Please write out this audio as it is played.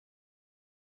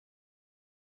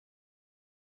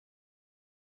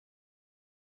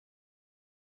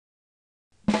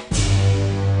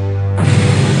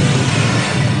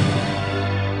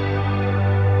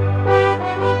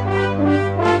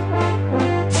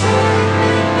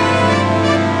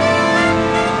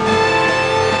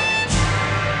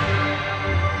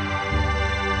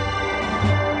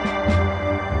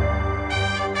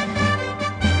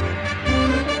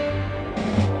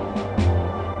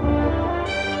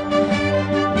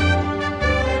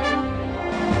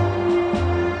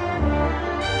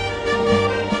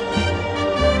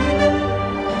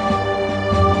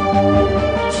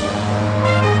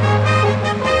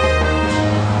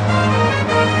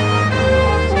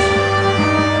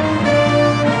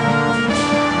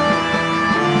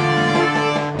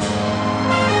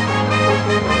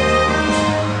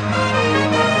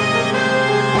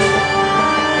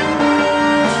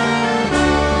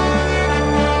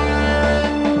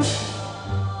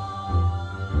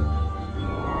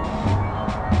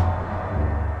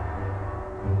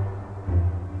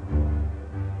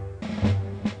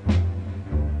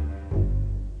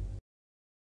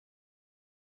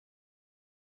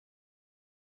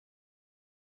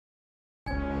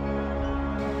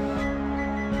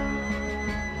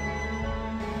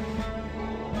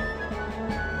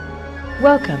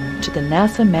Welcome to the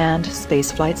NASA Manned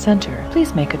Spaceflight Center.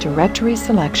 Please make a directory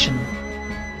selection.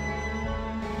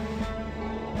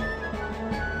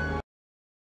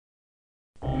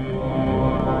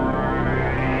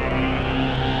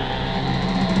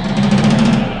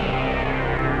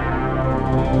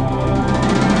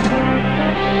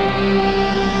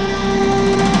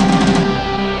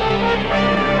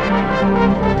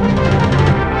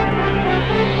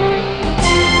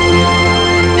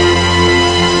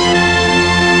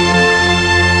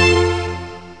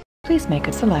 Please make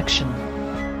a selection.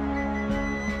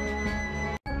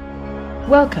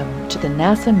 Welcome to the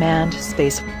NASA Manned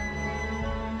Space.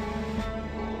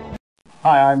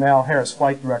 Hi, I'm Al Harris,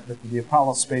 Flight Director for the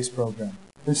Apollo Space Program.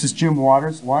 This is Jim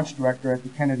Waters, Launch Director at the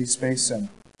Kennedy Space Center.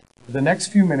 For the next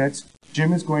few minutes,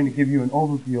 Jim is going to give you an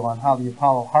overview on how the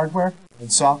Apollo hardware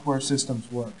and software systems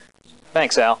work.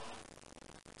 Thanks, Al.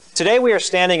 Today we are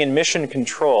standing in Mission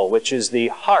Control, which is the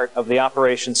heart of the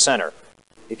Operations Center.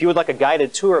 If you would like a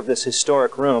guided tour of this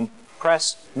historic room,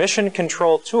 press Mission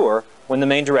Control Tour when the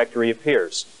main directory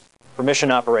appears. For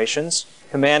mission operations,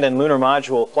 command and lunar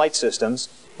module flight systems,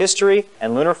 history,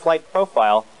 and lunar flight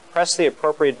profile, press the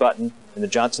appropriate button in the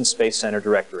Johnson Space Center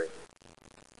directory.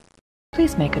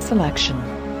 Please make a selection.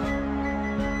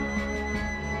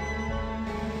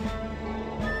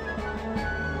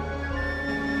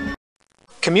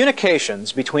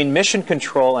 Communications between Mission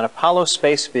Control and Apollo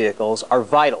space vehicles are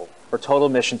vital for total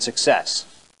mission success.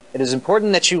 It is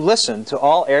important that you listen to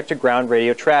all air-to-ground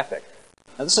radio traffic.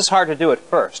 Now, this is hard to do at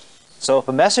first, so if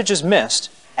a message is missed,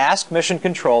 ask Mission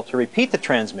Control to repeat the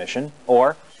transmission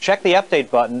or check the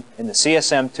update button in the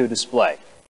CSM2 display.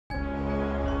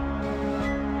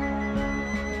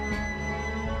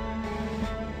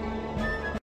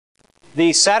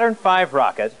 The Saturn V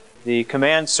rocket, the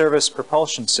Command Service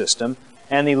Propulsion System,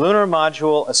 and the Lunar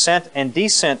Module Ascent and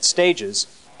Descent stages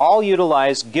all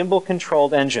utilize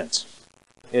gimbal-controlled engines.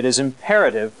 It is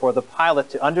imperative for the pilot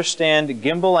to understand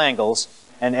gimbal angles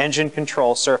and engine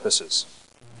control surfaces.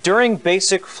 During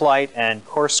basic flight and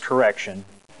course correction,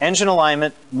 engine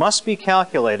alignment must be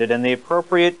calculated and the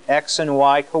appropriate X and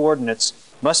Y coordinates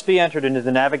must be entered into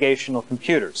the navigational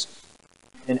computers.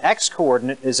 An X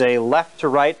coordinate is a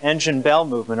left-to-right engine bell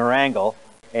movement or angle.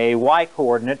 A Y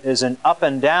coordinate is an up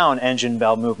and down engine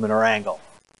bell movement or angle.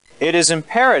 It is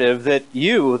imperative that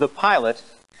you, the pilot,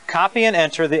 copy and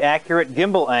enter the accurate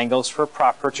gimbal angles for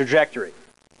proper trajectory.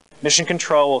 Mission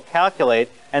Control will calculate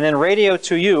and then radio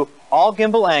to you all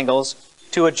gimbal angles.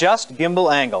 To adjust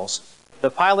gimbal angles,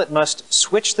 the pilot must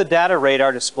switch the data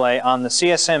radar display on the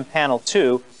CSM panel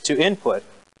 2 to input,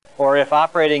 or if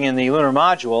operating in the lunar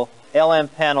module, LM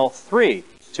panel 3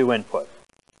 to input.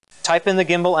 Type in the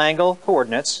gimbal angle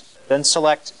coordinates, then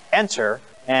select Enter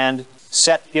and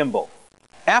Set Gimbal.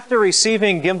 After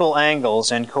receiving gimbal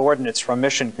angles and coordinates from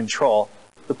Mission Control,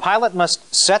 the pilot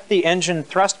must set the engine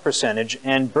thrust percentage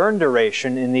and burn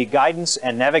duration in the guidance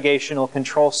and navigational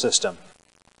control system.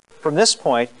 From this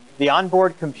point, the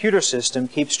onboard computer system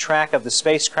keeps track of the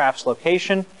spacecraft's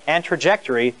location and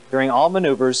trajectory during all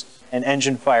maneuvers and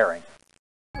engine firing.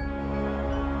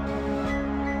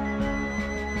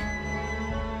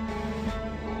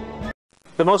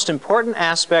 The most important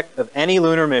aspect of any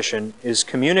lunar mission is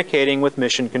communicating with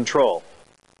Mission Control.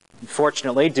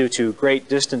 Unfortunately, due to great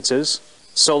distances,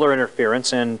 solar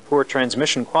interference, and poor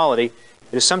transmission quality,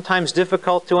 it is sometimes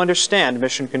difficult to understand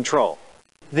Mission Control.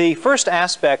 The first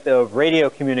aspect of radio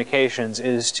communications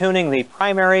is tuning the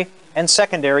primary and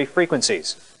secondary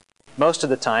frequencies. Most of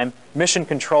the time, Mission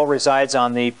Control resides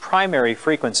on the primary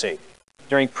frequency.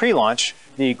 During pre-launch,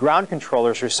 the ground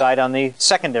controllers reside on the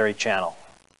secondary channel.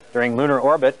 During lunar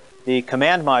orbit, the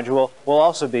command module will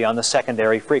also be on the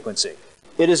secondary frequency.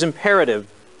 It is imperative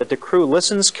that the crew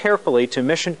listens carefully to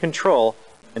Mission Control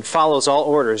and follows all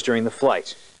orders during the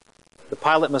flight. The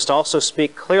pilot must also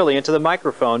speak clearly into the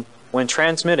microphone when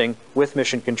transmitting with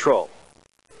Mission Control.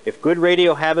 If good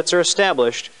radio habits are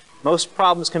established, most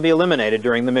problems can be eliminated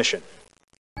during the mission.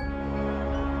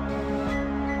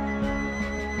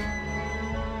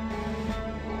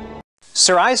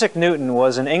 Sir Isaac Newton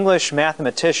was an English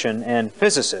mathematician and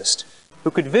physicist who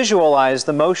could visualize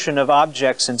the motion of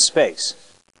objects in space.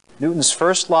 Newton's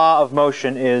first law of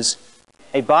motion is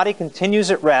a body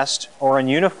continues at rest or in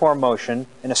uniform motion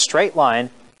in a straight line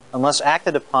unless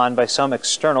acted upon by some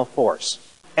external force.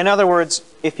 In other words,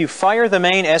 if you fire the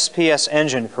main SPS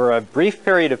engine for a brief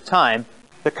period of time,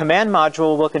 the command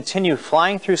module will continue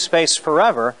flying through space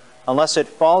forever unless it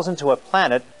falls into a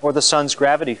planet or the sun's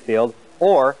gravity field,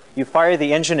 or you fire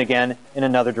the engine again in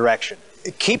another direction.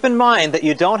 Keep in mind that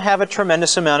you don't have a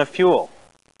tremendous amount of fuel.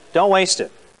 Don't waste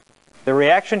it. The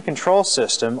reaction control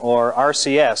system, or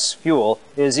RCS, fuel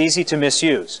is easy to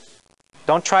misuse.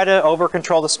 Don't try to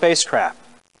over-control the spacecraft.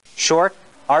 Short,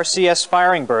 RCS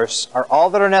firing bursts are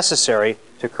all that are necessary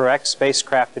to correct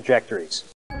spacecraft trajectories.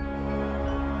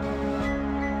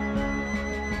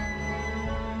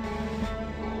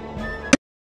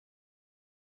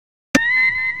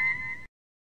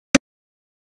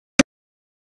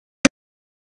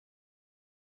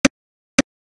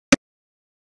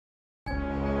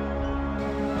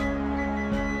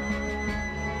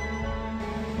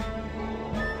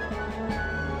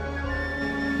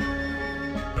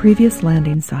 Previous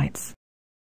landing sites.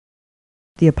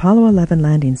 The Apollo 11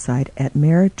 landing site at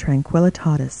Mare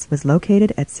Tranquillitatis was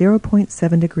located at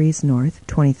 0.7 degrees north,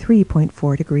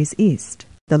 23.4 degrees east.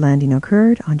 The landing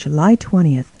occurred on July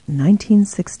 20th,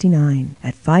 1969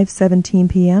 at 5:17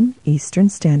 p.m. Eastern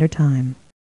Standard Time.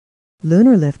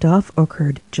 Lunar liftoff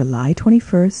occurred July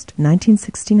 21st,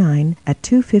 1969 at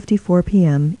 2:54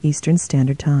 p.m. Eastern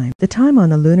Standard Time. The time on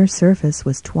the lunar surface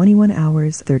was 21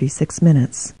 hours 36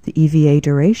 minutes. The EVA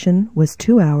duration was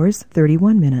 2 hours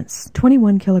 31 minutes.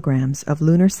 21 kilograms of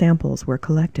lunar samples were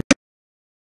collected.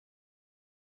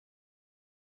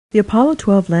 The Apollo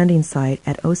 12 landing site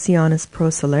at Oceanus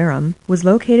Procellarum was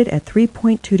located at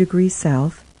 3.2 degrees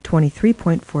south,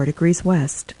 23.4 degrees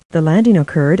west. The landing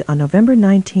occurred on November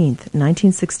 19,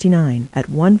 1969 at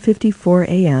 1:54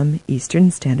 a.m.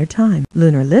 Eastern Standard Time.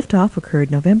 Lunar liftoff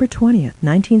occurred November 20,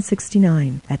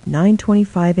 1969 at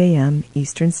 9:25 a.m.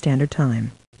 Eastern Standard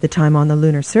Time. The time on the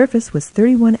lunar surface was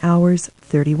 31 hours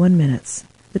 31 minutes.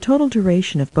 The total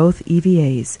duration of both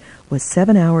EVAs was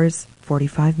 7 hours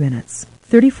 45 minutes.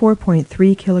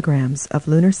 34.3 kilograms of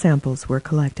lunar samples were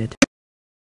collected.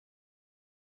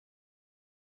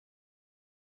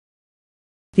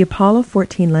 The Apollo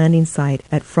 14 landing site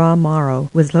at Fra Mauro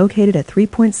was located at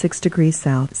 3.6 degrees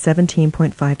south,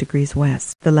 17.5 degrees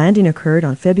west. The landing occurred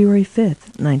on February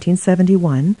 5,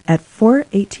 1971 at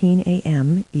 4:18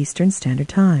 a.m. Eastern Standard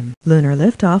Time. Lunar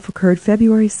liftoff occurred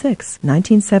February 6,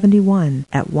 1971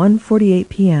 at 1:48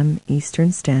 p.m.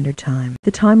 Eastern Standard Time.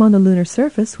 The time on the lunar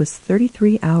surface was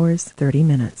 33 hours 30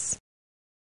 minutes.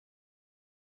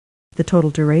 The total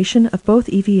duration of both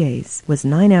EVAs was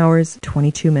 9 hours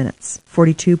 22 minutes.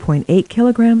 42.8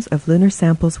 kilograms of lunar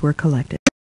samples were collected.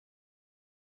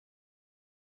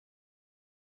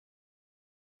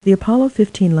 The Apollo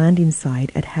 15 landing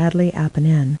site at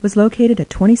Hadley-Apponen was located at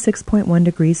 26.1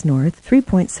 degrees north,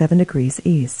 3.7 degrees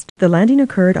east. The landing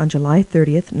occurred on July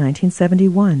 30th,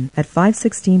 1971 at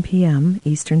 5:16 p.m.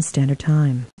 Eastern Standard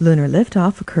Time. Lunar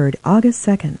liftoff occurred August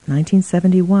 2nd,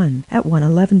 1971 at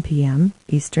 1:11 p.m.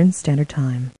 Eastern Standard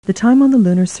Time. The time on the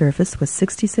lunar surface was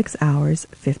 66 hours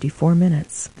 54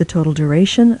 minutes. The total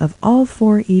duration of all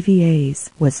 4 EVAs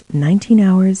was 19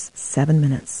 hours 7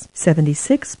 minutes.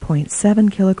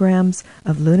 76.7 kilograms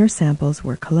of lunar samples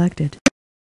were collected.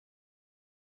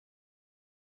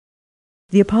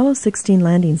 The Apollo 16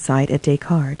 landing site at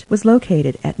Descartes was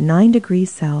located at 9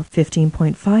 degrees south,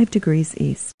 15.5 degrees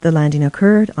east. The landing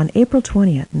occurred on April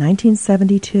 20th,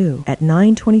 1972 at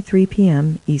 9:23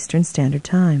 p.m. Eastern Standard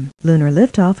Time. Lunar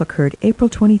liftoff occurred April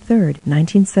 23rd,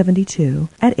 1972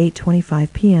 at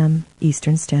 8:25 p.m.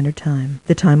 Eastern Standard Time.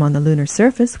 The time on the lunar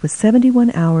surface was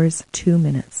 71 hours 2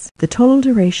 minutes. The total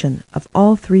duration of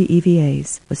all 3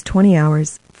 EVAs was 20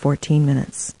 hours 14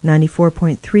 minutes.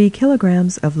 94.3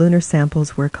 kilograms of lunar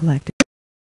samples were collected.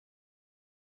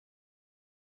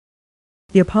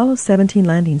 The Apollo 17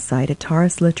 landing site at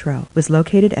Taurus Littrow was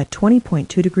located at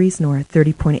 20.2 degrees north,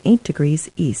 30.8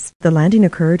 degrees east. The landing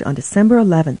occurred on December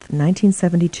 11th,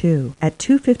 1972 at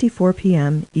 2:54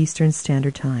 p.m. Eastern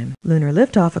Standard Time. Lunar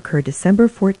liftoff occurred December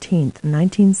 14th,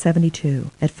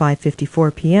 1972 at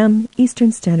 5:54 p.m.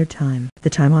 Eastern Standard Time. The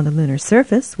time on the lunar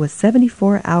surface was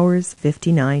 74 hours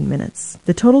 59 minutes.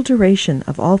 The total duration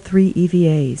of all 3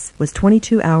 EVAs was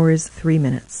 22 hours 3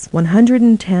 minutes.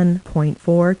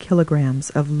 110.4 kilograms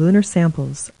of lunar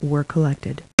samples were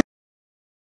collected.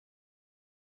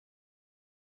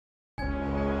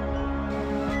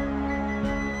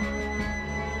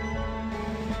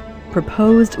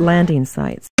 Proposed landing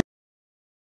sites.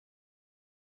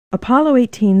 Apollo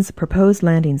 18's proposed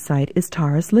landing site is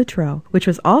Taurus Littrow, which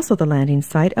was also the landing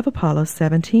site of Apollo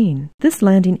 17. This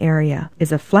landing area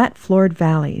is a flat-floored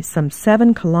valley some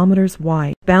 7 kilometers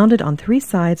wide, bounded on 3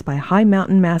 sides by high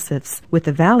mountain massifs, with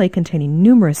the valley containing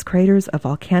numerous craters of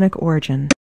volcanic origin.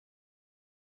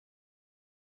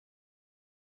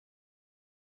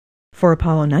 For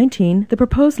Apollo 19, the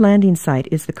proposed landing site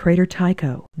is the crater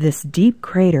Tycho. This deep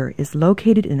crater is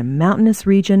located in a mountainous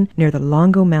region near the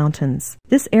Longo Mountains.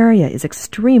 This area is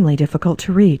extremely difficult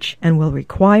to reach and will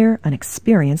require an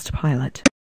experienced pilot.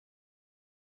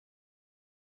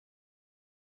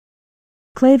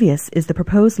 Clavius is the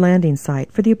proposed landing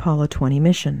site for the Apollo 20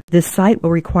 mission. This site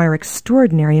will require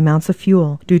extraordinary amounts of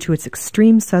fuel due to its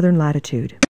extreme southern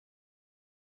latitude.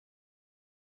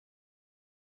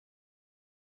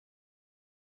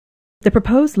 The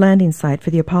proposed landing site for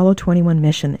the Apollo 21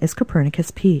 mission is Copernicus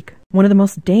Peak. One of the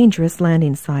most dangerous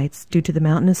landing sites due to the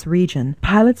mountainous region,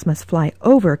 pilots must fly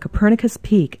over Copernicus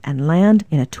Peak and land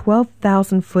in a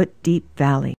 12,000-foot deep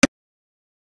valley.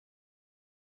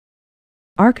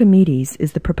 Archimedes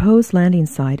is the proposed landing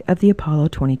site of the Apollo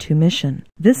 22 mission.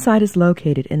 This site is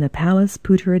located in the Palus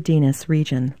Puterodinus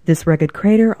region. This rugged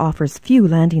crater offers few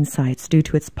landing sites due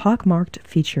to its pockmarked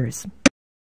features.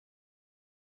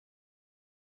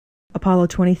 Apollo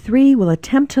 23 will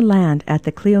attempt to land at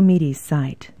the Cleomedes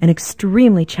site, an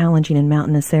extremely challenging and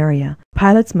mountainous area.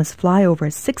 Pilots must fly over a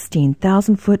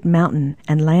 16,000-foot mountain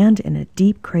and land in a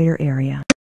deep crater area.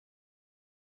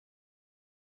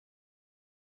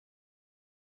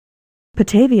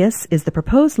 Petavius is the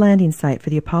proposed landing site for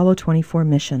the Apollo 24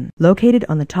 mission. Located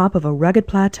on the top of a rugged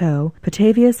plateau,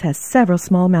 Petavius has several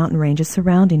small mountain ranges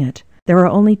surrounding it. There are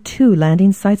only 2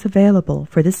 landing sites available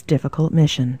for this difficult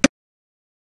mission.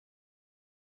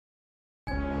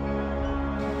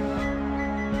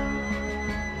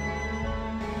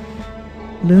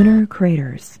 Lunar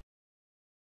Craters.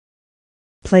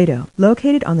 Plato.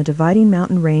 Located on the dividing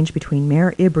mountain range between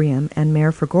Mare Imbrium and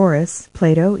Mare Frigoris,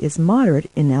 Plato is moderate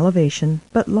in elevation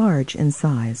but large in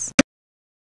size.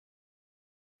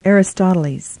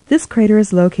 Aristoteles. This crater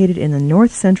is located in the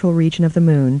north-central region of the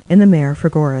Moon in the Mare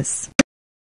Frigoris.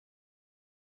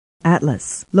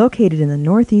 Atlas. Located in the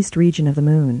northeast region of the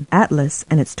Moon, Atlas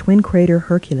and its twin crater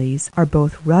Hercules are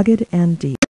both rugged and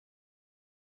deep.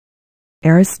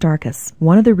 Aristarchus,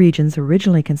 one of the regions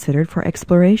originally considered for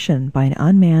exploration by an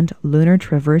unmanned lunar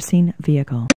traversing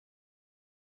vehicle.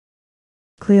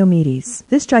 Cleomedes.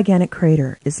 This gigantic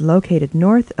crater is located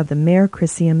north of the Mare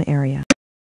Crisium area.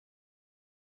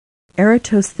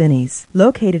 Eratosthenes.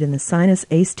 Located in the Sinus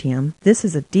Astium, this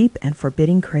is a deep and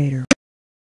forbidding crater.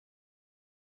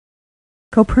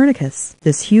 Copernicus.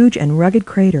 This huge and rugged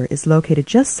crater is located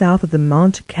just south of the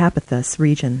Mount Capithus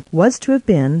region, was to have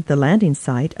been the landing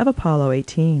site of Apollo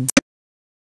 18.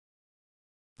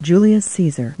 Julius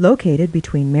Caesar. Located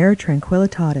between Mare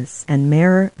Tranquillitatis and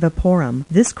Mare Vaporum,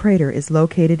 this crater is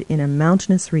located in a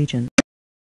mountainous region.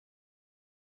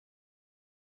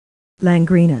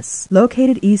 Langrenus.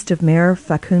 Located east of Mare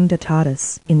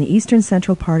Facunditatis in the eastern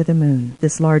central part of the Moon,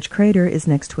 this large crater is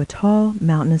next to a tall,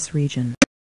 mountainous region.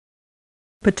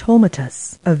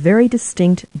 Ptolematus, a very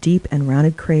distinct, deep and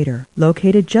rounded crater,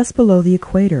 located just below the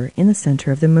equator in the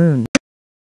center of the Moon.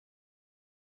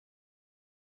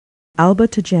 Alba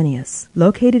Togenius,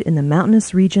 located in the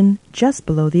mountainous region just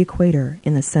below the equator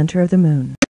in the center of the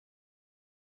Moon.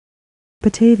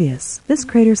 Petavius, this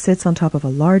crater sits on top of a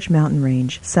large mountain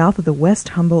range south of the West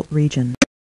Humboldt region.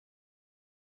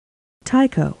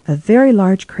 Tycho, a very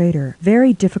large crater,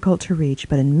 very difficult to reach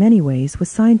but in many ways was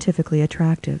scientifically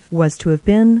attractive, was to have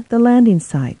been the landing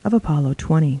site of Apollo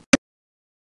 20.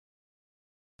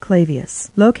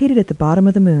 Clavius. Located at the bottom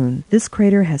of the Moon, this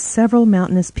crater has several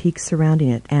mountainous peaks surrounding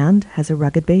it and has a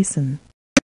rugged basin.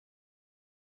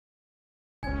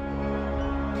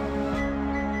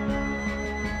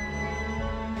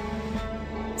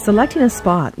 Selecting a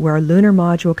spot where a lunar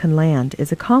module can land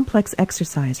is a complex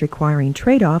exercise requiring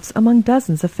trade-offs among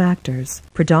dozens of factors.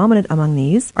 Predominant among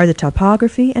these are the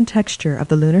topography and texture of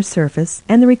the lunar surface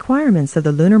and the requirements of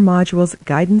the lunar module's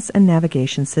guidance and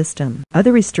navigation system.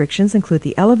 Other restrictions include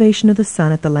the elevation of the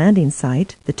Sun at the landing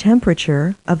site, the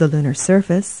temperature of the lunar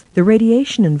surface, the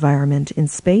radiation environment in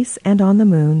space and on the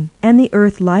Moon, and the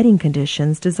Earth lighting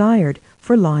conditions desired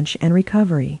for launch and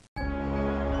recovery.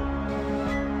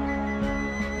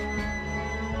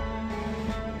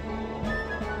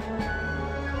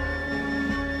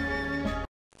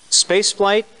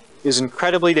 Spaceflight is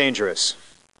incredibly dangerous.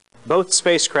 Both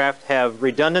spacecraft have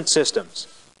redundant systems.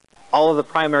 All of the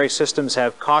primary systems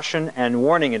have caution and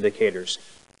warning indicators.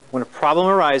 When a problem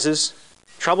arises,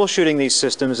 troubleshooting these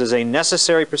systems is a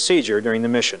necessary procedure during the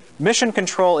mission. Mission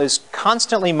Control is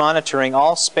constantly monitoring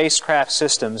all spacecraft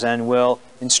systems and will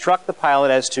instruct the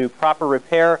pilot as to proper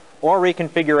repair or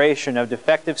reconfiguration of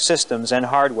defective systems and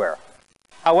hardware.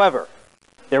 However,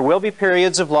 there will be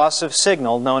periods of loss of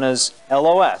signal known as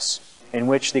LOS, in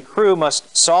which the crew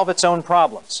must solve its own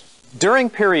problems. During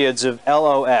periods of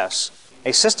LOS,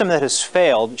 a system that has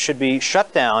failed should be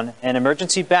shut down and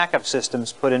emergency backup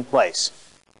systems put in place.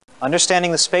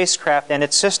 Understanding the spacecraft and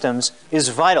its systems is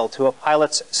vital to a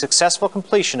pilot's successful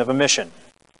completion of a mission.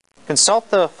 Consult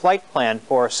the flight plan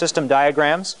for system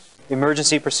diagrams,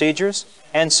 emergency procedures,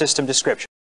 and system description.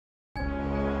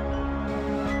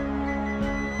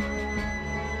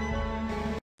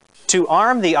 To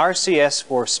arm the RCS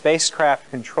for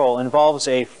spacecraft control involves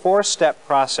a four-step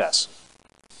process.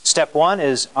 Step 1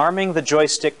 is arming the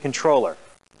joystick controller.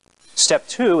 Step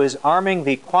 2 is arming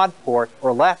the quad port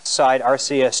or left side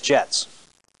RCS jets.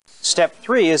 Step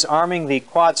 3 is arming the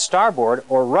quad starboard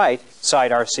or right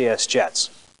side RCS jets.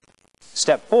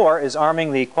 Step 4 is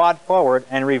arming the quad forward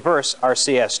and reverse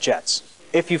RCS jets.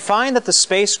 If you find that the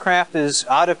spacecraft is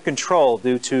out of control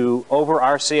due to over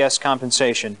RCS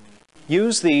compensation,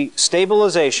 use the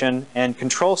Stabilization and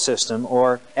Control System,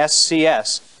 or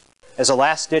SCS, as a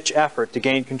last-ditch effort to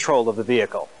gain control of the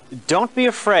vehicle. Don't be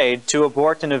afraid to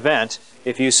abort an event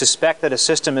if you suspect that a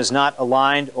system is not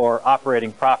aligned or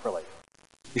operating properly.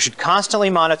 You should constantly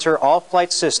monitor all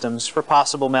flight systems for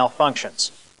possible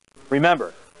malfunctions.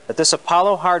 Remember that this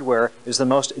Apollo hardware is the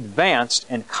most advanced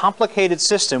and complicated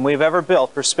system we've ever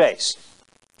built for space.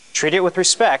 Treat it with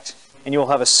respect, and you will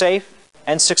have a safe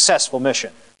and successful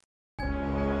mission.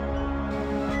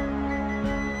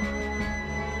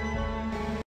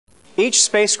 Each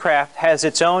spacecraft has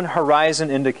its own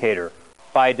horizon indicator.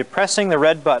 By depressing the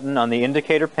red button on the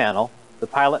indicator panel, the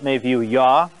pilot may view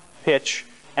yaw, pitch,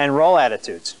 and roll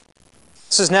attitudes.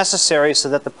 This is necessary so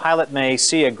that the pilot may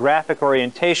see a graphic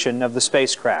orientation of the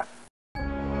spacecraft.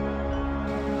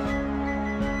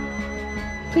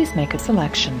 Please make a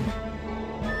selection.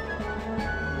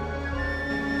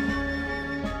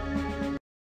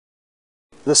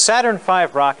 The Saturn V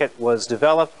rocket was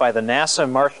developed by the NASA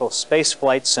Marshall Space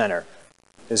Flight Center.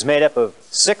 It is made up of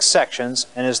 6 sections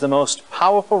and is the most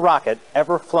powerful rocket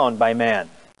ever flown by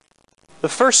man. The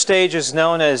first stage is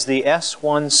known as the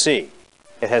S1C.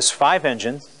 It has 5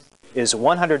 engines, is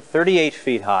 138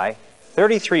 feet high,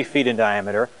 33 feet in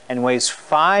diameter, and weighs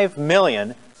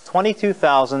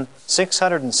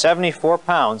 5,022,674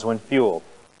 pounds when fueled.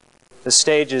 This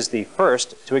stage is the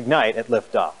first to ignite at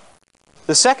liftoff.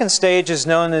 The second stage is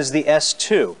known as the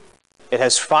S2. It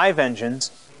has 5 engines,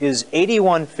 is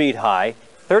 81 feet high,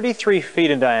 33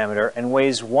 feet in diameter, and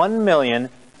weighs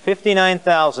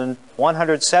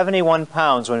 1,059,171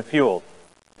 pounds when fueled.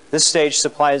 This stage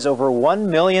supplies over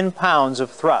 1 million pounds of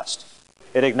thrust.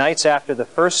 It ignites after the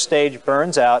first stage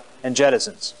burns out and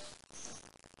jettisons.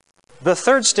 The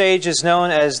third stage is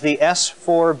known as the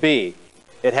S4B.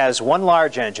 It has 1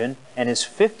 large engine and is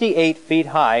 58 feet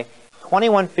high,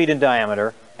 21 feet in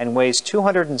diameter, and weighs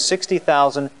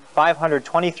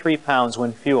 260,523 pounds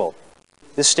when fueled.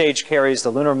 This stage carries the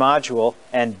lunar module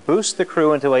and boosts the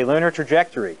crew into a lunar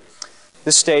trajectory.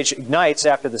 This stage ignites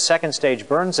after the second stage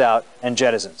burns out and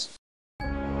jettisons.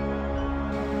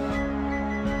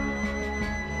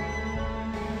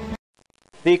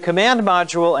 The command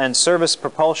module and service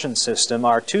propulsion system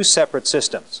are 2 separate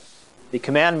systems. The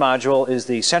command module is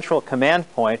the central command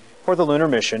point for the lunar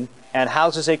mission and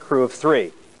houses a crew of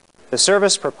 3. The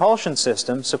service propulsion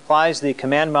system supplies the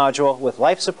command module with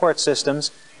life support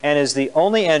systems and is the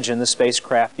only engine the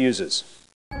spacecraft uses.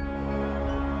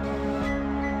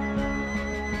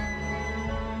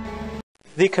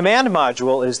 The command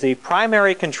module is the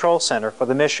primary control center for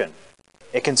the mission.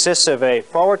 It consists of a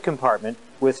forward compartment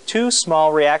with 2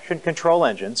 small reaction control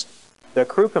engines, the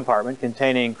crew compartment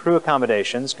containing crew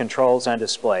accommodations, controls, and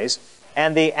displays,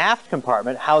 and the aft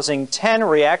compartment housing 10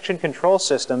 reaction control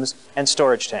systems and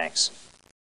storage tanks.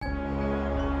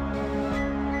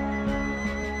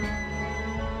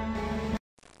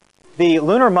 The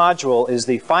lunar module is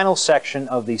the final section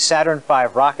of the Saturn V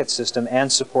rocket system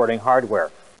and supporting hardware.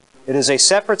 It is a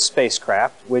separate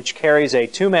spacecraft which carries a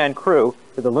 2-man crew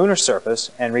to the lunar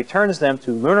surface and returns them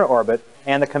to lunar orbit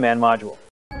and the command module.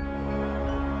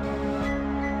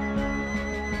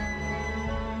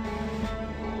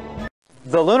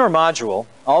 The lunar module,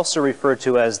 also referred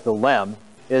to as the LM,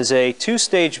 is a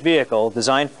 2-stage vehicle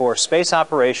designed for space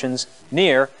operations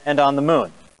near and on the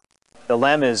moon. The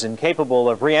LM is incapable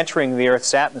of re-entering the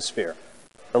Earth's atmosphere.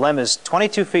 The LM is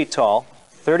 22 feet tall,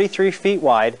 33 feet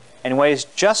wide, and weighs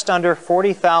just under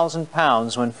 40,000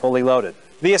 pounds when fully loaded.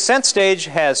 The ascent stage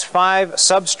has 5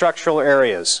 substructural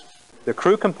areas: the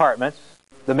crew compartment,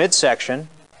 the midsection,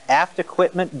 aft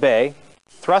equipment bay,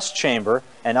 thrust chamber,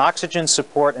 and oxygen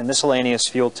support and miscellaneous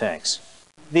fuel tanks.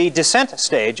 The descent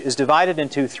stage is divided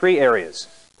into 3 areas.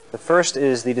 The first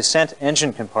is the descent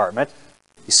engine compartment.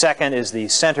 The second is the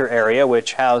center area,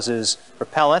 which houses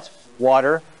propellant,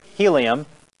 water, helium,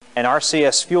 and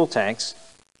RCS fuel tanks.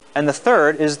 And the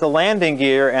third is the landing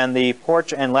gear and the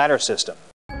porch and ladder system.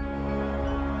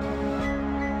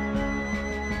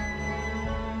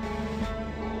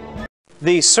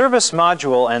 The service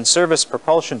module and service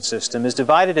propulsion system is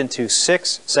divided into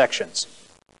 6 sections.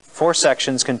 4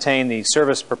 sections contain the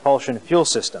service propulsion fuel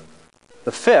system.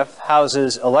 The 5th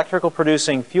houses electrical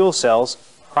producing fuel cells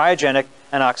cryogenic,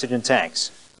 and oxygen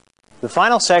tanks. The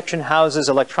final section houses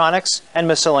electronics and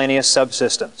miscellaneous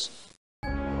subsystems.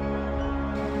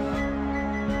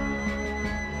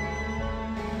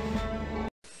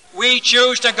 We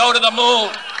choose to go to the moon.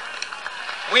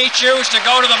 We choose to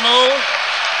go to the moon.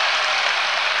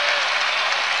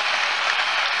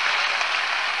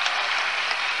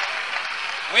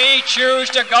 We choose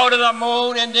to go to the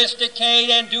moon in this decade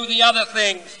and do the other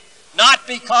things, not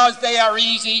because they are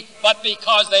easy, but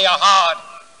because they are hard.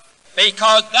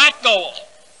 Because that goal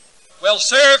will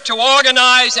serve to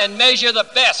organize and measure the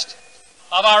best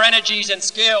of our energies and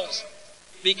skills.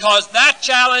 Because that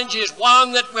challenge is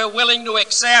one that we're willing to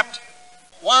accept,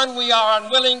 one we are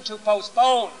unwilling to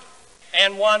postpone,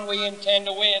 and one we intend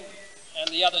to win, and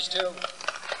the others too.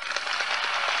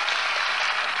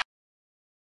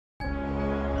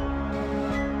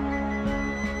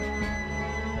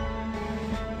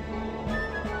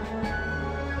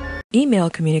 Email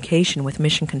communication with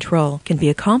Mission Control can be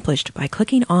accomplished by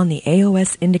clicking on the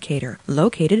AOS indicator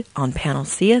located on panel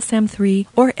CSM3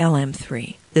 or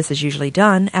LM3. This is usually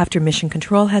done after Mission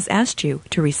Control has asked you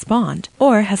to respond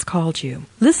or has called you.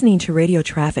 Listening to radio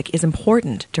traffic is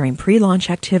important during pre-launch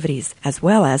activities as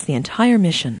well as the entire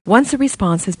mission. Once a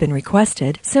response has been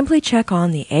requested, simply check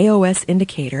on the AOS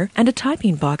indicator and a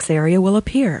typing box area will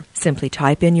appear. Simply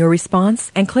type in your response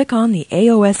and click on the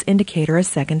AOS indicator a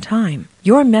second time.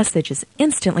 Your message is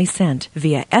instantly sent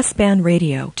via S-band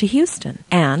radio to Houston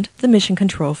and the Mission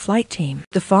Control flight team.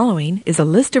 The following is a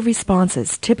list of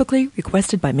responses typically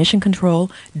requested by Mission Control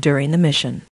during the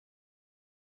mission.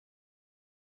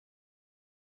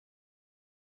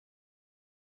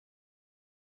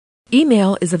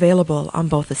 Email is available on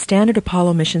both the standard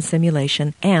Apollo mission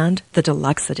simulation and the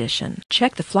deluxe edition.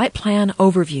 Check the Flight Plan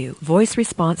Overview Voice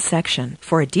Response section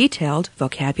for a detailed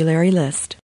vocabulary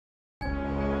list.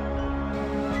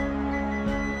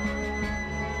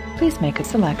 Please make a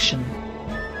selection.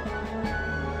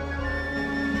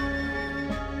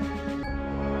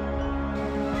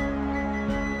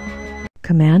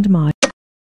 Command Mod.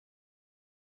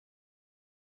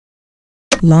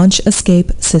 Launch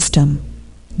Escape System.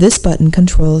 This button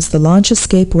controls the launch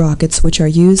escape rockets which are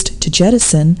used to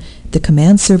jettison the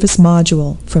command service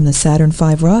module from the Saturn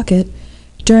V rocket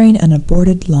during an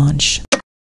aborted launch.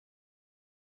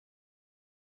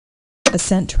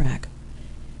 Ascent Track.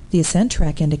 The Ascent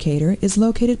Track indicator is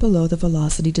located below the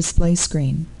velocity display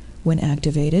screen. When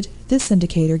activated, this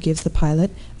indicator gives the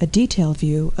pilot a detailed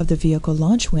view of the vehicle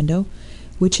launch window,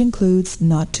 which includes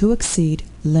not to exceed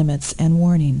limits and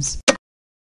warnings.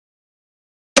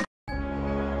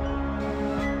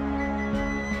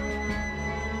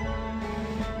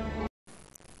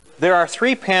 There are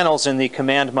 3 panels in the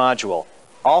command module.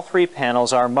 All 3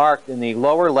 panels are marked in the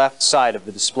lower left side of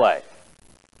the display.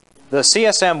 The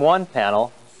CSM1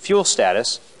 panel, Fuel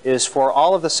Status, is for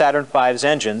all of the Saturn V's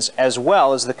engines as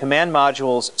well as the command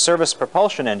module's service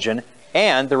propulsion engine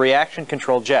and the reaction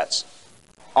control jets.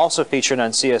 Also featured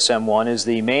on CSM1 is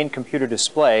the main computer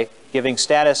display giving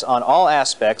status on all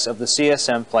aspects of the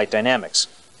CSM flight dynamics.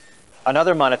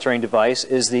 Another monitoring device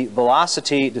is the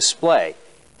velocity display.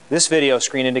 This video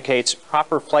screen indicates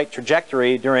proper flight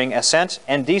trajectory during ascent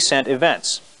and descent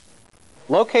events.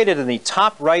 Located in the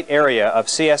top right area of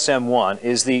CSM1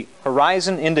 is the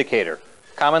horizon indicator,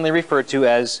 commonly referred to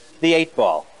as the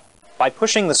 8-ball. By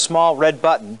pushing the small red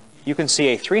button, you can see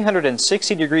a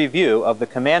 360-degree view of the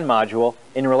command module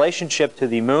in relationship to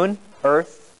the Moon,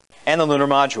 Earth, and the Lunar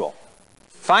Module.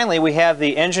 Finally, we have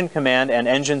the engine command and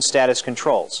engine status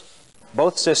controls.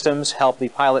 Both systems help the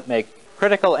pilot make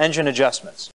critical engine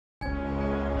adjustments.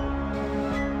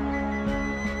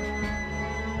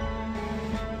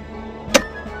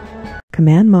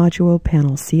 Command Module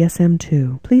Panel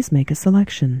CSM2. Please make a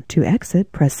selection. To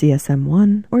exit, press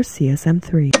CSM1 or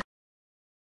CSM3.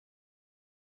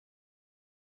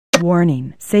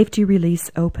 Warning. Safety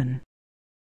release open.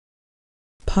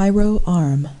 Pyro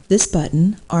Arm. This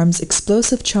button arms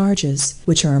explosive charges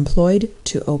which are employed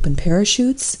to open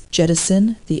parachutes,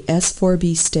 jettison the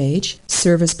S-4B stage,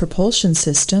 service propulsion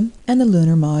system, and the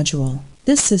lunar module.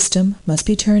 This system must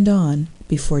be turned on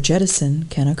before jettison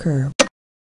can occur.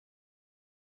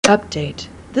 Update.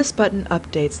 This button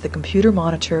updates the computer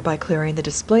monitor by clearing the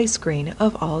display screen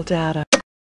of all data.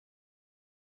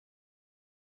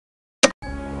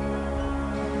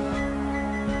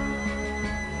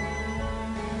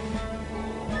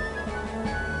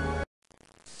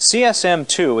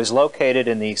 CSM2 is located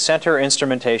in the center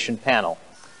instrumentation panel.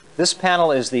 This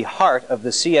panel is the heart of the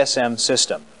CSM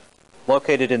system.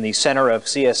 Located in the center of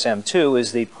CSM2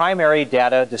 is the primary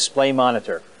data display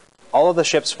monitor. All of the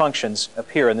ship's functions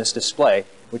appear in this display,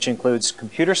 which includes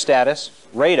computer status,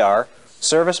 radar,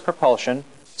 service propulsion,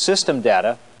 system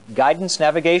data, guidance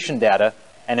navigation data,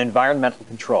 and environmental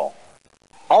control.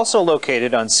 Also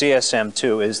located on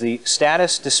CSM2 is the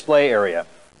status display area.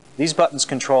 These buttons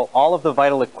control all of the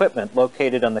vital equipment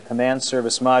located on the command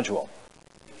service module.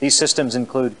 These systems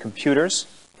include computers,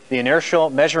 the inertial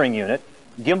measuring unit,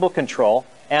 gimbal control,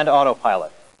 and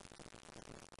autopilot.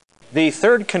 The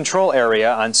third control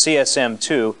area on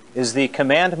CSM2 is the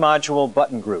command module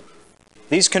button group.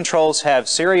 These controls have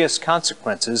serious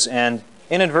consequences, and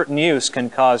inadvertent use can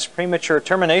cause premature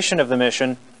termination of the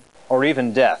mission or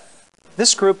even death.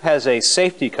 This group has a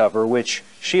safety cover which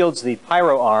shields the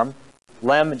pyro arm,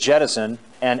 LEM jettison,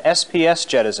 and SPS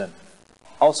jettison.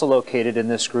 Also located in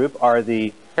this group are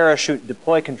the parachute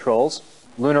deploy controls,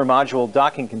 lunar module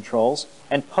docking controls,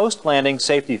 and post-landing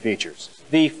safety features.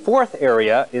 The fourth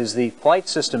area is the flight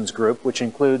systems group, which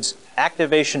includes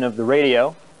activation of the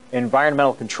radio,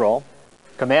 environmental control,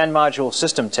 command module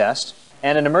system test,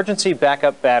 and an emergency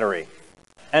backup battery.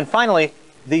 And finally,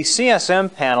 the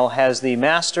CSM panel has the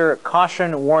master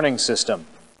caution warning system.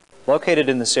 Located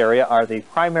in this area are the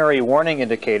primary warning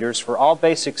indicators for all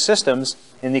basic systems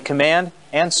in the command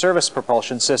and service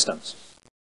propulsion systems.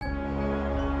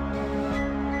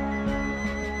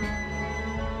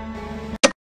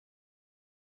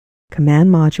 Command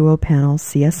Module Panel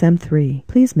CSM3.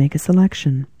 Please make a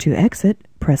selection. To exit,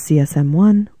 press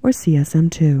CSM1 or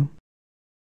CSM2.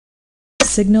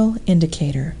 Signal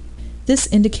indicator. This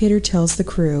indicator tells the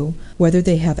crew whether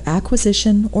they have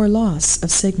acquisition or loss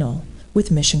of signal with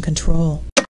mission control.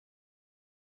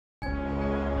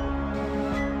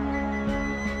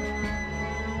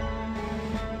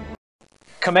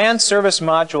 Command Service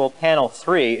Module Panel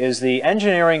 3 is the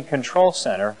engineering control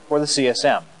center for the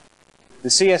CSM. The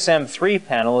CSM3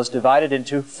 panel is divided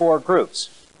into 4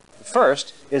 groups. The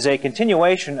first is a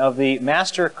continuation of the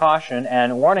master caution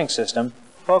and warning system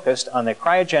focused on the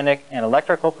cryogenic and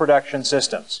electrical production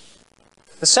systems.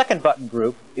 The second button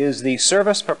group is the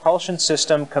Service Propulsion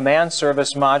System Command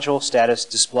Service Module Status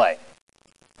Display.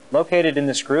 Located in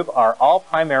this group are all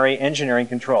primary engineering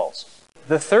controls.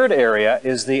 The third area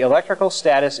is the Electrical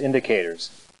Status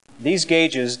Indicators. These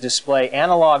gauges display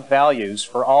analog values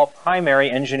for all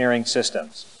primary engineering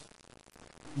systems.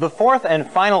 The fourth and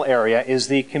final area is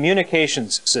the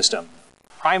Communications System.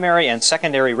 Primary and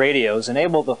secondary radios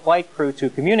enable the flight crew to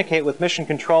communicate with mission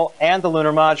control and the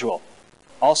lunar module.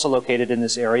 Also located in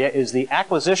this area is the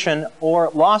Acquisition or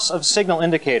Loss of Signal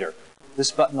Indicator. This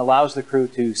button allows the crew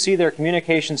to see their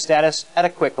communication status at a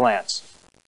quick glance.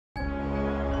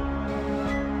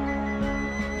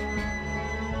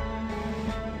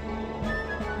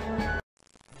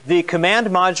 The command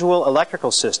module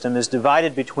electrical system is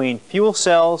divided between fuel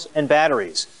cells and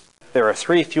batteries. There are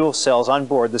 3 fuel cells on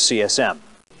board the CSM.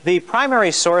 The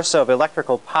primary source of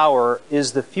electrical power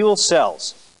is the fuel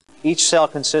cells. Each cell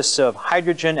consists of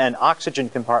hydrogen and oxygen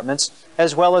compartments,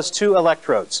 as well as 2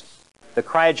 electrodes. The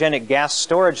cryogenic gas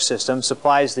storage system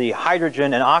supplies the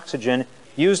hydrogen and oxygen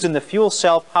used in the fuel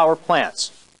cell power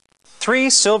plants. 3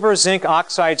 silver zinc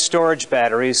oxide storage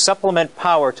batteries supplement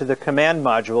power to the command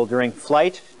module during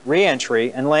flight,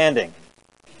 re-entry, and landing.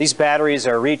 These batteries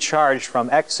are recharged from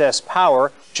excess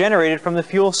power generated from the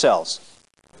fuel cells.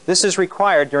 This is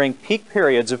required during peak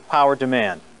periods of power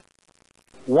demand.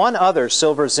 1 other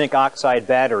silver zinc oxide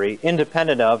battery,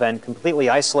 independent of and completely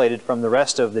isolated from the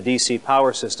rest of the DC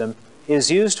power system, is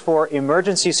used for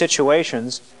emergency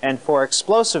situations and for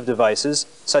explosive devices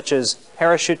such as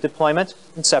parachute deployment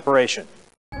and separation.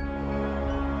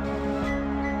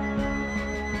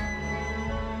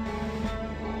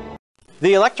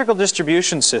 The electrical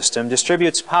distribution system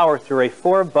distributes power through a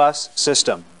 4-bus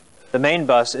system. The main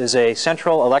bus is a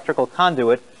central electrical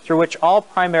conduit through which all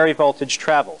primary voltage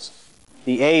travels.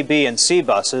 The A, B, and C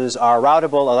buses are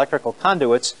routable electrical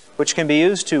conduits which can be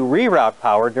used to reroute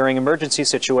power during emergency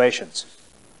situations.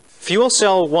 Fuel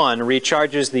cell 1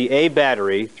 recharges the A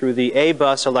battery through the A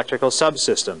bus electrical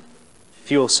subsystem.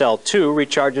 Fuel cell 2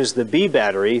 recharges the B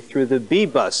battery through the B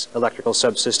bus electrical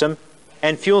subsystem,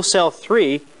 and fuel cell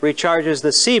 3 recharges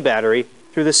the C battery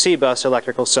through the C bus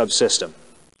electrical subsystem.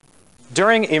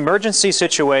 During emergency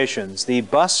situations, the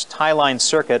bus tie line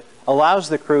circuit allows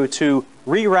the crew to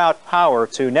reroute power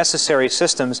to necessary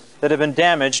systems that have been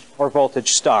damaged or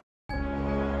voltage stopped.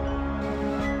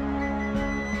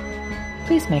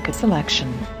 Please make a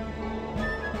selection.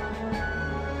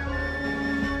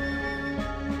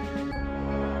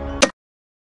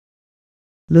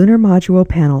 Lunar Module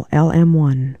Panel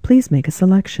LM1. Please make a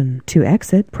selection. To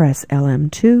exit, press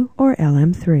LM2 or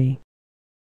LM3.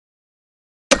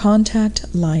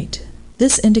 Contact light.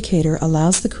 This indicator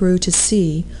allows the crew to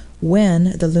see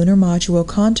when the lunar module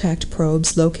contact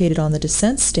probes located on the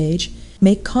descent stage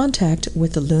make contact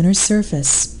with the lunar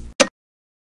surface.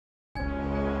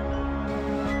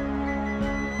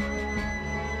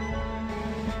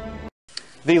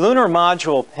 The Lunar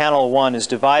Module Panel 1 is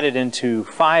divided into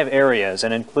 5 areas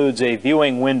and includes a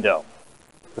viewing window.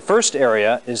 The first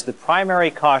area is the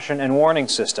primary caution and warning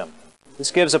system.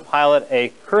 This gives a pilot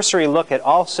a cursory look at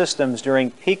all systems during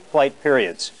peak flight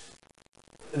periods.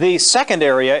 The second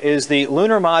area is the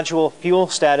Lunar Module Fuel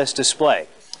Status Display.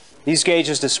 These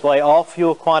gauges display all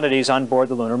fuel quantities on board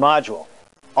the lunar module.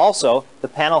 Also, the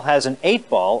panel has an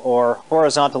 8-ball or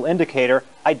horizontal indicator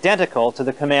identical to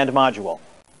the command module.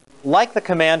 Like the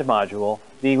command module,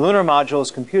 the lunar module's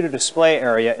computer display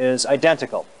area is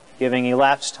identical, giving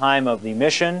elapsed time of the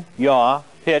mission, yaw,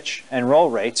 pitch, and roll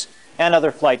rates, and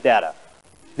other flight data.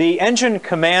 The engine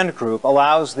command group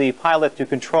allows the pilot to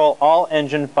control all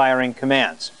engine firing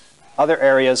commands. Other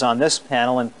areas on this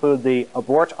panel include the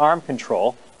abort arm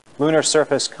control, lunar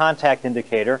surface contact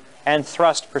indicator, and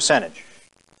thrust percentage.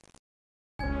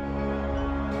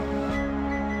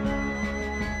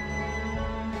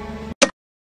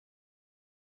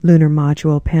 Lunar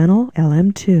Module Panel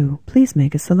LM2. Please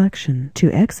make a selection.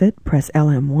 To exit, press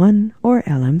LM1 or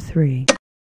LM3.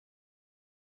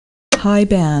 High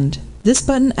band. This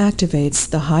button activates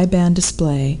the high band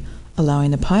display,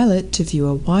 allowing the pilot to view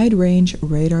a wide range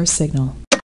radar signal.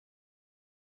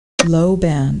 Low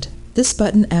band. This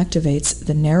button activates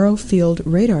the narrow field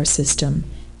radar system,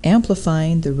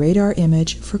 amplifying the radar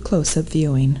image for close-up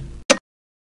viewing.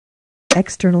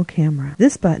 External camera.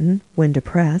 This button, when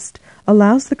depressed,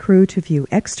 allows the crew to view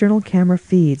external camera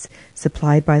feeds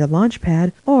supplied by the launch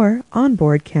pad or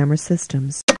onboard camera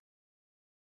systems.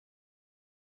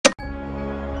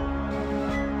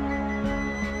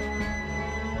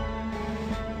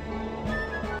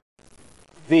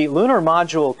 The Lunar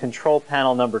Module Control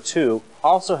Panel number 2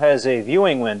 also has a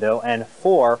viewing window and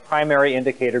 4 primary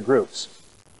indicator groups.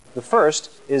 The first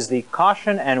is the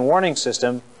caution and warning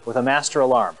system with a master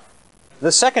alarm.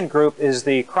 The second group is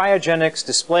the cryogenics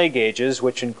display gauges,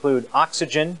 which include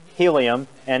oxygen, helium,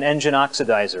 and engine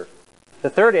oxidizer. The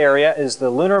third area is the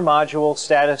Lunar Module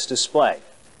Status Display.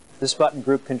 This button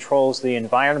group controls the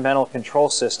environmental control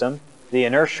system, the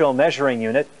inertial measuring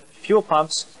unit, fuel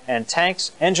pumps, and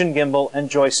tanks, engine gimbal, and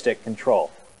joystick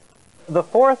control. The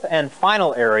fourth and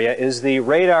final area is the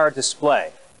radar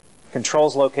display.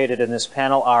 Controls located in this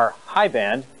panel are high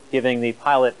band, giving the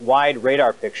pilot wide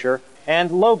radar picture,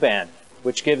 and low band,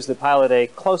 which gives the pilot a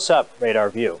close-up radar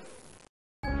view.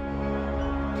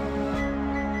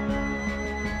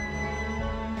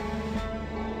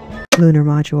 Lunar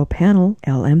Module Panel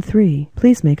LM3.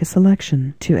 Please make a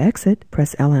selection. To exit,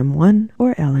 press LM1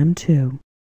 or LM2.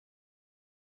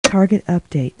 Target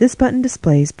Update. This button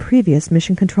displays previous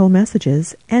mission control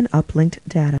messages and uplinked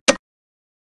data.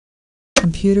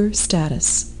 Computer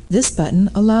status. This button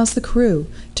allows the crew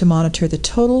to monitor the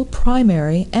total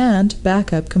primary and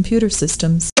backup computer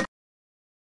systems.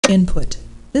 Input.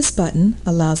 This button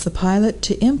allows the pilot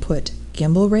to input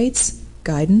gimbal rates,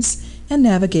 guidance, and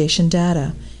navigation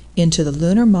data into the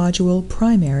Lunar Module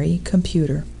primary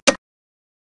computer.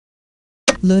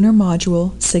 Lunar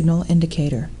Module Signal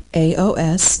Indicator.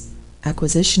 AOS,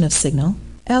 acquisition of signal.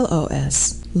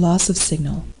 LOS, loss of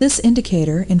signal. This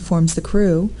indicator informs the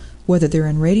crew whether they're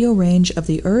in radio range of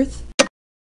the Earth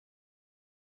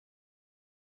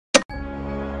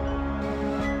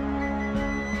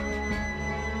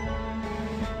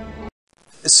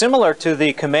Similar to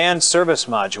the command service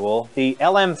module, the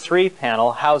LM3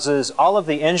 panel houses all of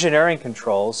the engineering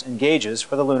controls and gauges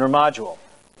for the lunar module.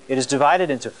 It is divided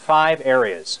into 5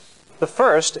 areas. The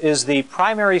first is the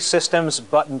primary systems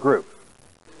button group.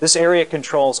 This area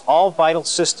controls all vital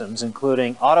systems,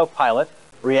 including autopilot,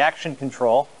 reaction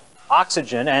control,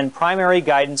 oxygen, and primary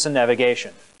guidance and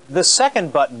navigation. The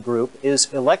second button group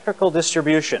is electrical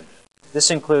distribution.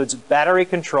 This includes battery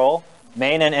control,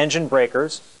 main and engine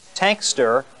breakers, tank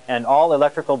stir, and all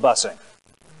electrical busing.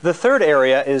 The third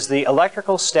area is the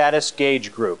electrical status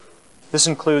gauge group. This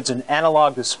includes an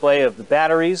analog display of the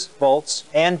batteries, volts,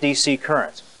 and DC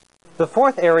current. The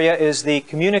fourth area is the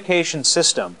communication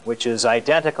system, which is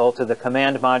identical to the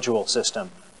command module system.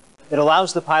 It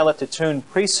allows the pilot to tune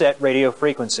preset radio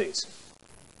frequencies.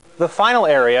 The final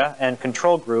area and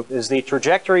control group is the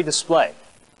trajectory display.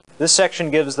 This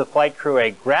section gives the flight crew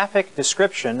a graphic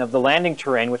description of the landing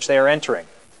terrain which they are entering.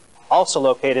 Also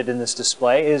located in this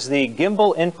display is the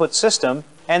gimbal input system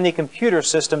and the computer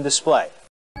system display.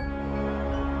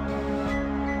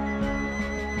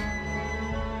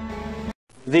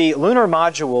 The Lunar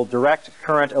Module direct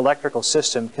current electrical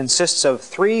system consists of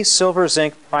 3 silver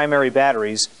zinc primary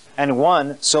batteries and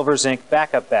one silver zinc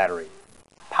backup battery.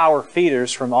 Power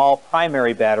feeders from all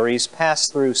primary batteries pass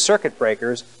through circuit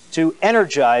breakers to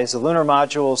energize the lunar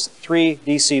module's 3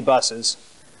 DC buses.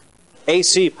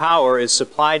 AC power is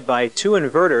supplied by 2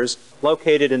 inverters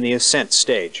located in the ascent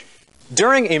stage.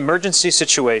 During emergency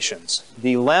situations,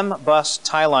 the LEM bus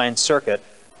tie line circuit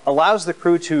allows the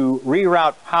crew to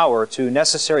reroute power to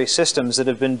necessary systems that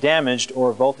have been damaged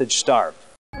or voltage starved.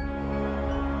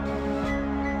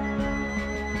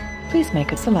 Please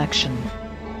make a selection.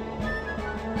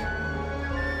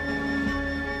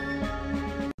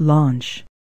 Launch.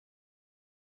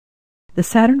 The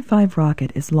Saturn V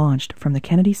rocket is launched from the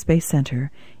Kennedy Space Center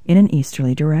in an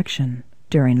easterly direction.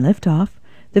 During liftoff,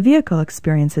 the vehicle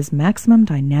experiences maximum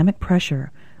dynamic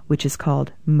pressure, which is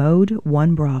called Mode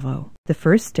 1 Bravo. The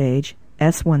first stage,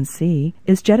 S1C,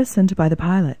 is jettisoned by the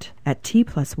pilot at T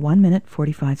plus 1 minute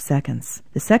 45 seconds.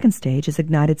 The second stage is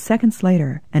ignited seconds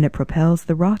later, and it propels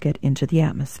the rocket into the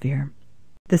atmosphere.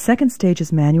 The second stage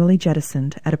is manually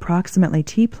jettisoned at approximately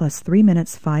T plus 3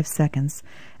 minutes 5 seconds,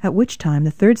 at which time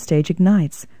the third stage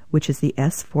ignites, which is the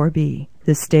S4B.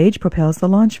 This stage propels the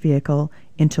launch vehicle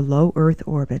into low Earth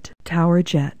orbit, tower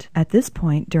jet. At this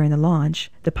point during the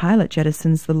launch, the pilot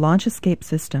jettisons the launch escape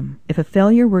system. If a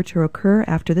failure were to occur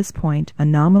after this point, a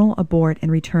nominal abort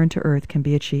and return to Earth can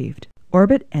be achieved.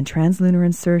 Orbit and translunar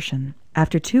insertion.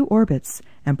 After 2 orbits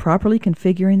and properly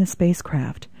configuring the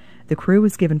spacecraft, the crew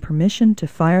was given permission to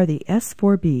fire the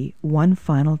S4B one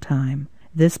final time.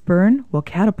 This burn will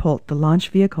catapult the launch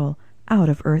vehicle out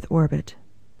of Earth orbit.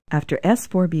 After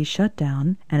S4B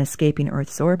shutdown and escaping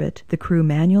Earth's orbit, the crew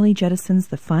manually jettisons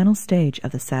the final stage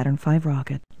of the Saturn V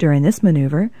rocket. During this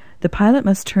maneuver, the pilot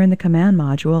must turn the command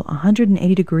module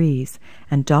 180 degrees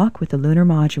and dock with the lunar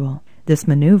module. This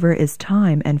maneuver is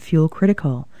time and fuel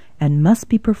critical and must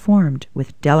be performed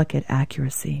with delicate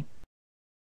accuracy.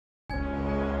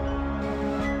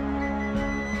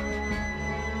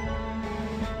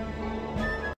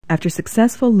 After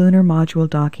successful lunar module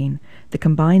docking, the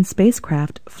combined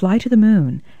spacecraft fly to the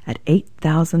Moon at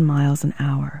 8,000 miles an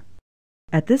hour.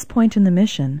 At this point in the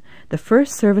mission, the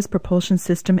first service propulsion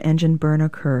system engine burn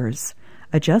occurs,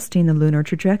 adjusting the lunar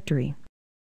trajectory.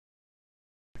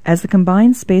 As the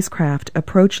combined spacecraft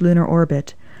approach lunar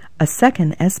orbit, a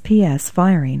second SPS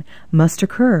firing must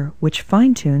occur, which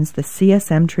fine-tunes the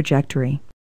CSM trajectory.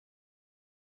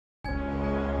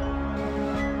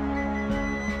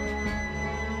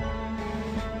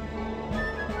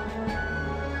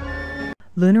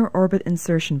 Lunar orbit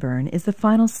insertion burn is the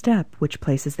final step which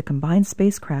places the combined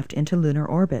spacecraft into lunar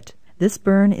orbit. This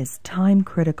burn is time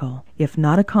critical. If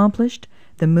not accomplished,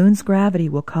 the Moon's gravity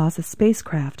will cause the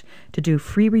spacecraft to do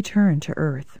free return to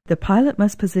Earth. The pilot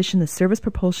must position the service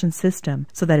propulsion system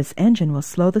so that its engine will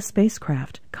slow the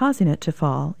spacecraft, causing it to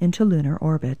fall into lunar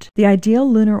orbit. The ideal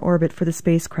lunar orbit for the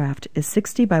spacecraft is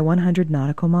 60 by 100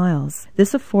 nautical miles.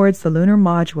 This affords the lunar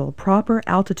module proper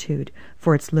altitude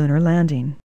for its lunar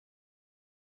landing.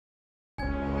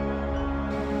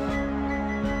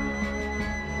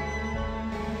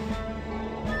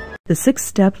 The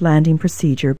 6-step landing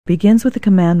procedure begins with the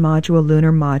command module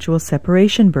lunar module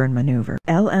separation burn maneuver,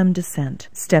 LM descent.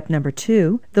 Step number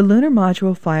 2, the lunar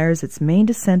module fires its main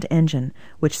descent engine,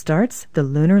 which starts the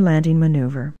lunar landing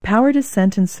maneuver. Power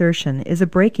descent insertion is a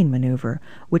braking maneuver,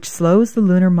 which slows the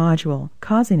lunar module,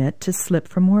 causing it to slip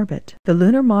from orbit. The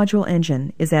lunar module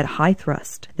engine is at high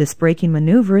thrust. This braking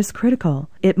maneuver is critical.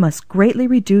 It must greatly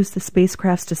reduce the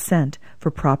spacecraft's descent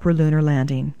for proper lunar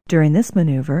landing. During this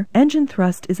maneuver, engine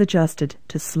thrust is adjusted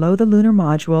to slow the lunar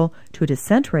module to a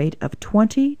descent rate of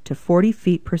 20 to 40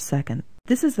 feet per second.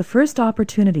 This is the first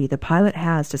opportunity the pilot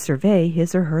has to survey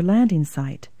his or her landing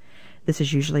site. This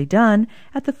is usually done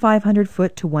at the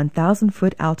 500-foot to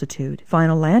 1,000-foot altitude.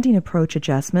 Final landing approach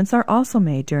adjustments are also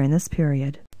made during this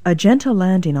period. A gentle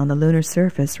landing on the lunar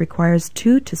surface requires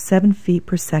 2 to 7 feet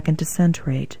per second descent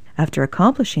rate. After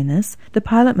accomplishing this, the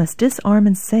pilot must disarm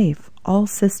and safe all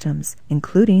systems,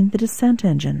 including the descent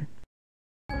engine.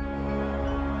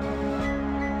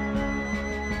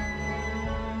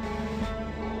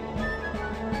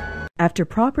 After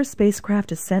proper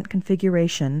spacecraft ascent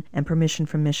configuration and permission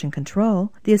from Mission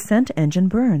Control, the ascent engine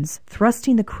burns,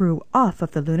 thrusting the crew off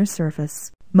of the lunar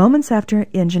surface. Moments after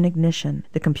engine ignition,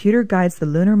 the computer guides the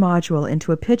lunar module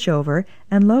into a pitch-over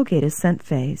and low-gate ascent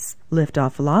phase.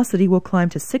 Liftoff velocity will climb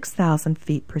to 6,000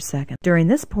 feet per second. During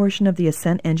this portion of the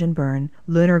ascent engine burn,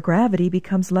 lunar gravity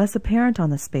becomes less apparent on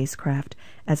the spacecraft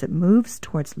as it moves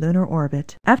towards lunar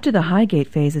orbit. After the high-gate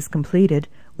phase is completed,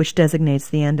 which designates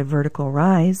the end of vertical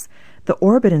rise, the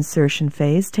orbit insertion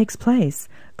phase takes place,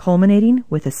 culminating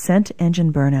with ascent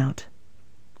engine burnout.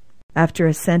 After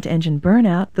ascent engine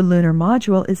burnout, the lunar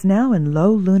module is now in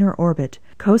low lunar orbit,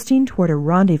 coasting toward a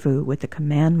rendezvous with the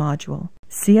command module.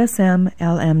 CSM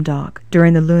LM dock.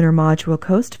 During the lunar module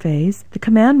coast phase, the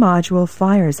command module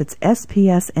fires its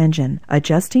SPS engine,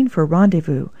 adjusting for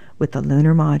rendezvous with the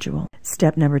lunar module.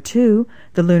 Step number 2,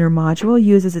 the lunar module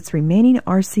uses its remaining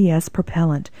RCS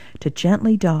propellant to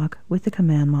gently dock with the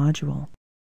command module.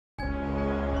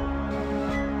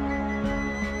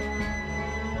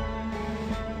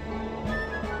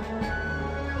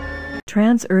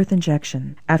 Trans-Earth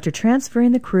injection. After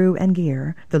transferring the crew and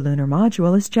gear, the lunar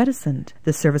module is jettisoned.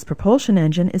 The service propulsion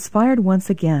engine is fired once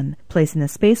again, placing the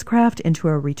spacecraft into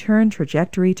a return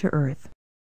trajectory to Earth.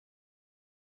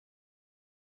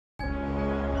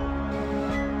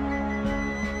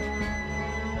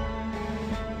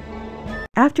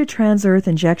 After trans-Earth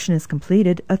injection is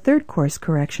completed, a third course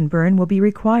correction burn will be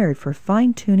required for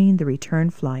fine-tuning the return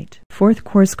flight. Fourth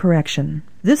course correction.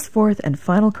 This fourth and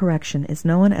final correction is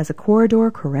known as a corridor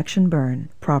correction burn.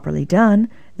 Properly done,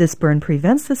 this burn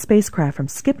prevents the spacecraft from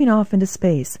skipping off into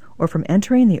space or from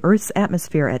entering the Earth's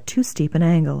atmosphere at too steep an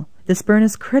angle. This burn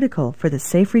is critical for the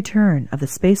safe return of the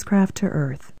spacecraft to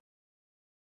Earth.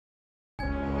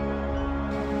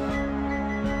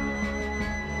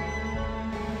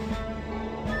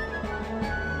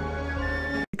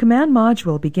 The command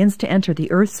module begins to enter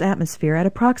the Earth's atmosphere at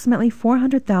approximately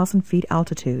 400,000 feet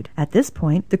altitude. At this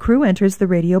point, the crew enters the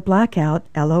radio blackout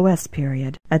LOS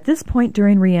period. At this point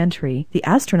during re-entry, the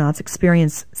astronauts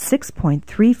experience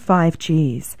 6.35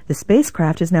 Gs. The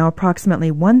spacecraft is now approximately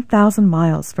 1,000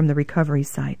 miles from the recovery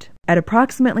site. At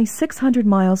approximately 600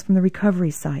 miles from the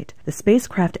recovery site, the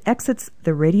spacecraft exits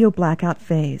the radio blackout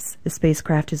phase. The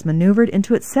spacecraft is maneuvered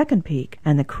into its second peak,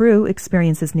 and the crew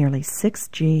experiences nearly 6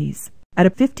 Gs. At a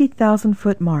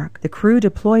 50,000-foot mark, the crew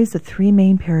deploys the 3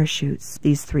 main parachutes.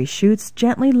 These 3 chutes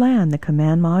gently land the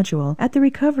command module at the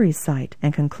recovery site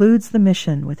and concludes the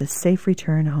mission with a safe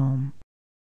return home.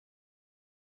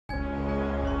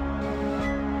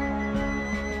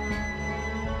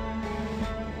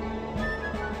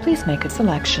 Please make a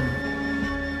selection.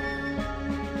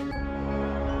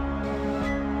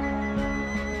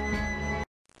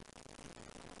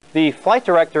 The flight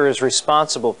director is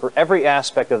responsible for every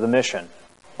aspect of the mission.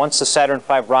 Once the Saturn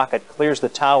V rocket clears the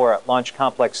tower at Launch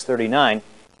Complex 39,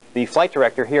 the flight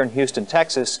director here in Houston,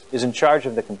 Texas, is in charge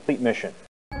of the complete mission.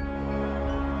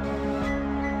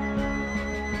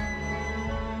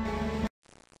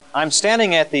 I'm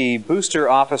standing at the booster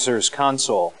officer's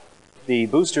console. The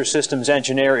booster systems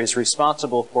engineer is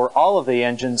responsible for all of the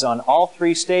engines on all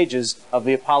 3 stages of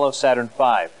the Apollo Saturn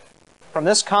V. From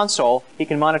this console, he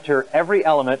can monitor every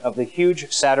element of the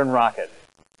huge Saturn rocket.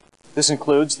 This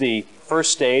includes the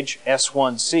first stage,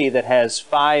 S1C, that has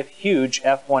 5 huge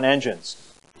F1 engines.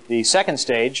 The second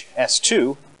stage,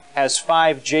 S2, has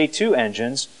 5 J2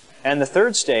 engines, and the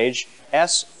third stage,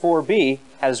 S4B,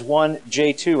 has 1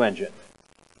 J2 engine.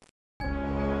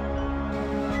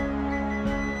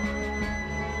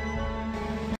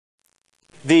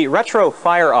 The retro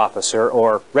fire officer,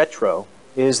 or retro,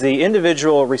 is the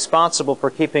individual responsible for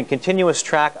keeping continuous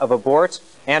track of abort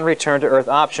and return to Earth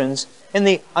options in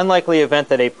the unlikely event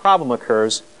that a problem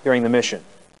occurs during the mission.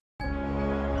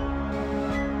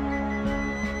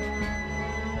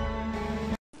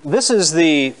 This is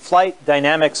the Flight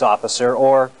Dynamics Officer,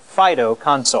 or FIDO,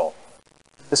 console.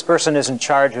 This person is in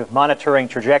charge of monitoring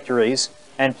trajectories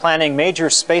and planning major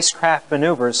spacecraft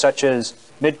maneuvers such as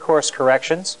mid-course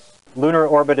corrections, lunar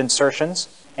orbit insertions,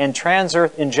 and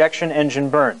trans-Earth injection engine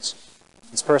burns.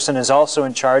 This person is also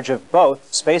in charge of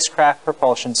both spacecraft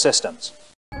propulsion systems.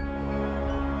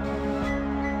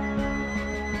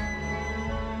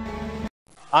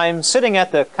 I'm sitting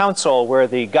at the console where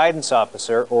the guidance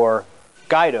officer, or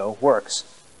GUIDO, works.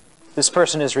 This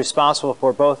person is responsible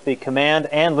for both the command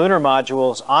and lunar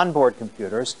module's onboard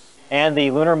computers and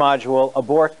the lunar module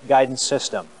abort guidance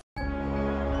system.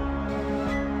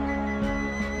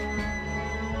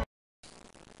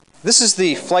 This is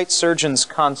the flight surgeon's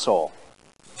console.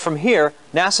 From here,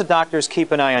 NASA doctors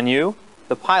keep an eye on you,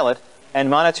 the pilot, and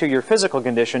monitor your physical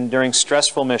condition during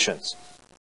stressful missions.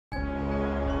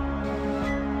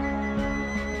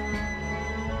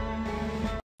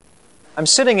 I'm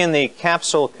sitting in the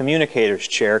capsule communicator's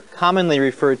chair, commonly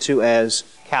referred to as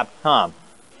CAPCOM.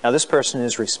 Now, this person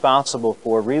is responsible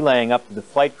for relaying up to the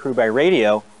flight crew by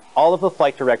radio all of the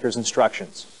flight director's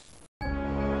instructions.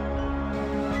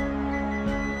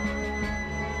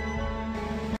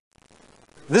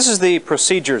 This is the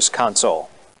procedures console.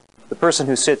 The person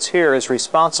who sits here is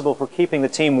responsible for keeping the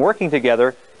team working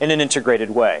together in an integrated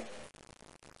way.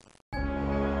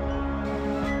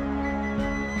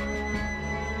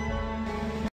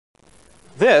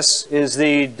 This is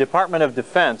the Department of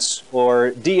Defense, or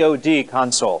DoD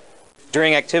console.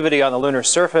 During activity on the lunar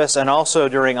surface and also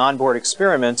during onboard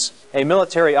experiments, a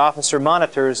military officer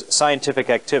monitors scientific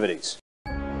activities.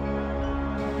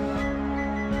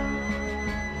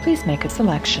 Please make a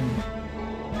selection.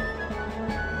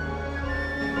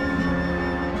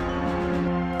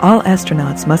 All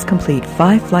astronauts must complete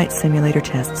 5 flight simulator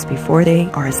tests before they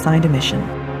are assigned a mission.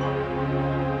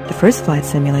 The first flight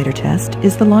simulator test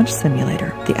is the launch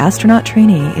simulator. The astronaut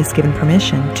trainee is given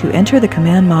permission to enter the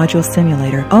command module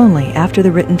simulator only after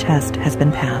the written test has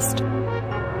been passed.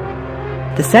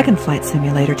 The second flight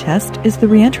simulator test is the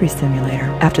re-entry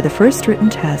simulator. After the first written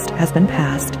test has been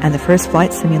passed and the first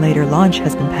flight simulator launch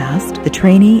has been passed, the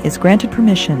trainee is granted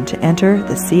permission to enter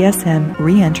the CSM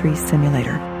re-entry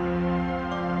simulator.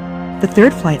 The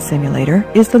third flight simulator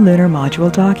is the Lunar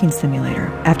Module Docking Simulator.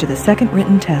 After the second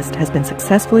written test has been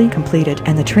successfully completed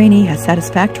and the trainee has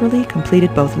satisfactorily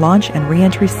completed both launch and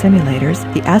re-entry simulators,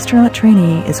 the astronaut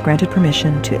trainee is granted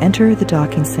permission to enter the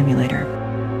docking simulator.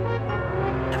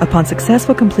 Upon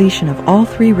successful completion of all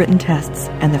 3 written tests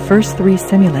and the first 3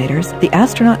 simulators, the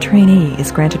astronaut trainee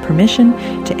is granted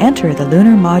permission to enter the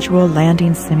Lunar Module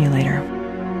Landing Simulator.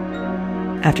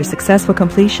 After successful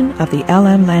completion of the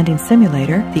LM landing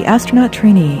simulator, the astronaut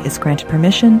trainee is granted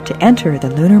permission to enter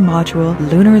the Lunar Module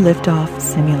Lunar Liftoff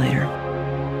Simulator.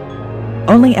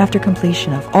 Only after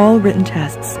completion of all written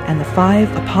tests and the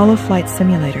 5 Apollo flight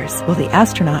simulators will the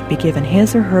astronaut be given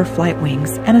his or her flight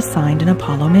wings and assigned an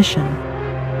Apollo mission.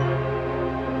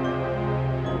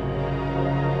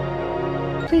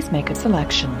 Please make a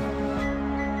selection.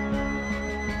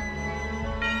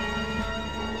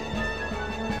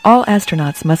 All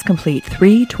astronauts must complete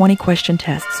 3 20-question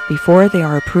tests before they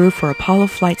are approved for Apollo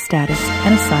flight status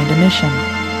and assigned a mission.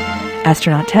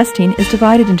 Astronaut testing is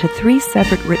divided into 3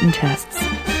 separate written tests.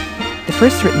 The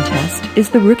first written test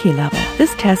is the rookie level.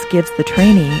 This test gives the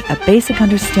trainee a basic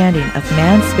understanding of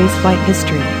manned spaceflight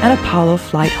history and Apollo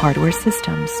flight hardware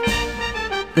systems.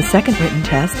 The second written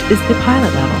test is the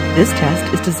pilot level. This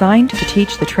test is designed to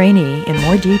teach the trainee in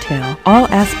more detail all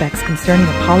aspects concerning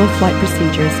Apollo flight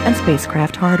procedures and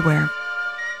spacecraft hardware.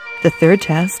 The third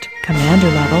test, commander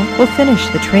level, will finish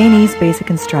the trainee's basic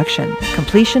instruction.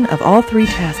 Completion of all 3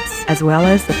 tests, as well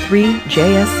as the 3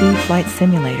 JSC flight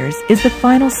simulators, is the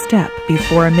final step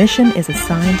before a mission is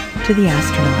assigned to the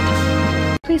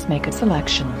astronaut. Please make a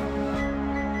selection.